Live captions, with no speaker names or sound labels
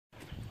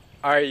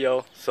Alright,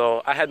 yo,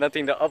 so I had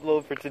nothing to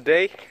upload for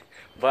today,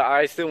 but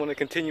I still want to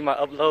continue my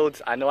uploads.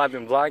 I know I've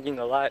been vlogging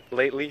a lot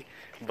lately,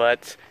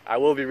 but I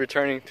will be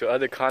returning to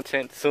other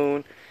content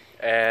soon.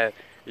 And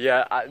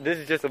yeah, this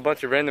is just a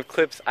bunch of random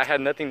clips. I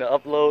had nothing to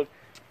upload,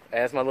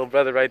 and it's my little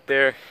brother right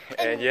there.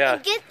 And yeah.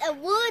 And get a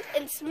wood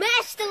and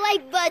smash the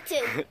like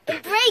button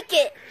and break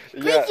it.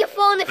 Break your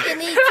phone if you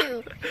need to,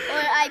 or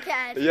an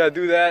iPad. Yeah,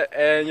 do that.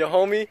 And your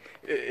homie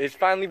is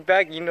finally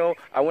back. You know,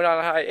 I went on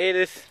a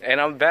hiatus,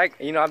 and I'm back.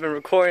 You know, I've been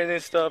recording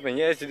and stuff, and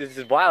yeah, it's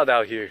just wild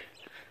out here.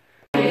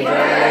 Happy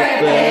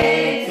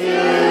birthday to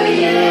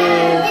you.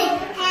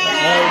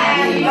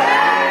 Happy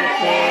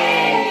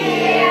birthday,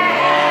 dear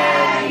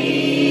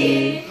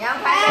Abby.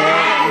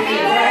 Happy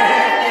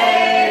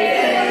birthday to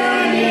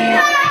you.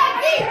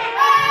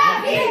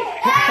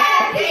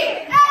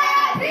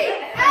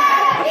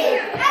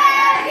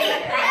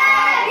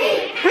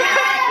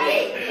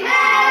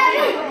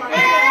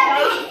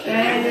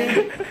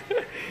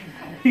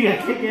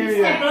 Yeah, take care of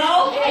you.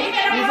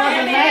 You're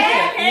fucking mash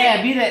it.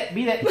 Yeah, beat it.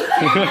 Beat it. Yeah,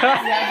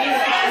 beat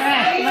it.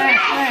 Smash.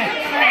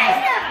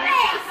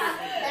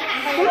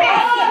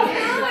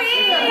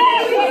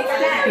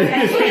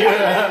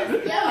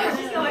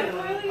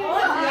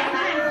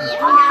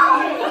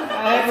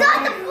 It's on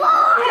the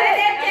floor!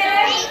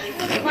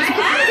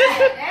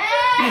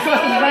 You're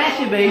supposed to smash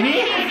it, baby.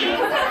 There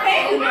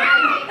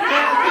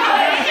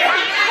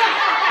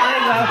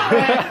you go.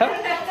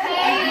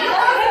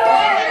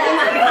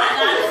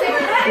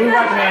 We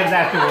wipe hands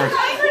afterwards.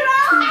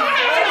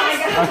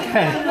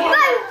 Okay.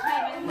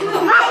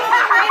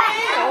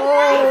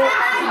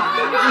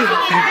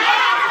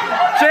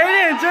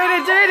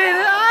 Jaden!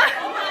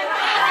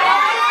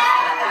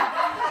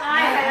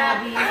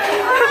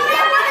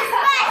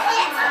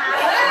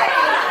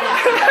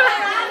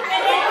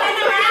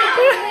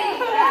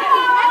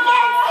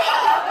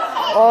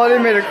 Oh, they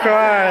made her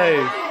cry.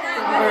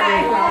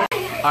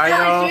 Alright,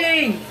 y'all.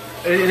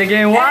 They're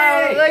getting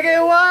wild. They're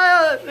getting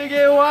wild. They're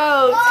getting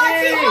wild.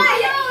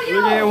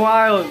 We're getting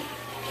wild.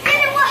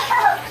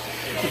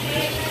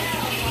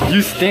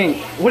 You stink.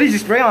 What did you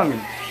spray on me?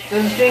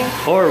 Doesn't stink?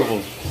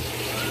 Horrible.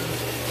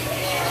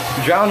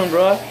 Drown him,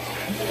 bro.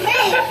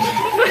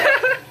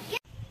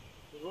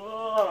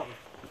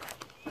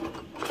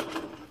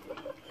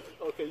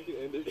 Okay, you can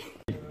end it.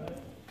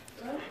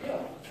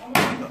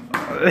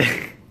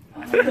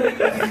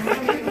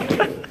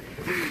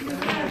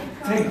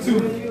 Take two.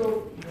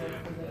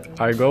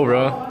 Alright, go,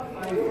 bro.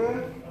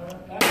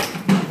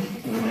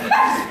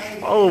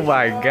 Oh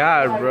my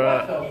god,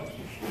 bro.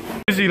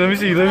 Let me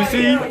see.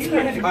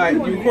 Alright,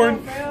 you recording?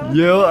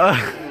 Yo.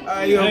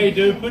 Yo. Hey,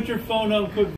 dude, put your phone up quick.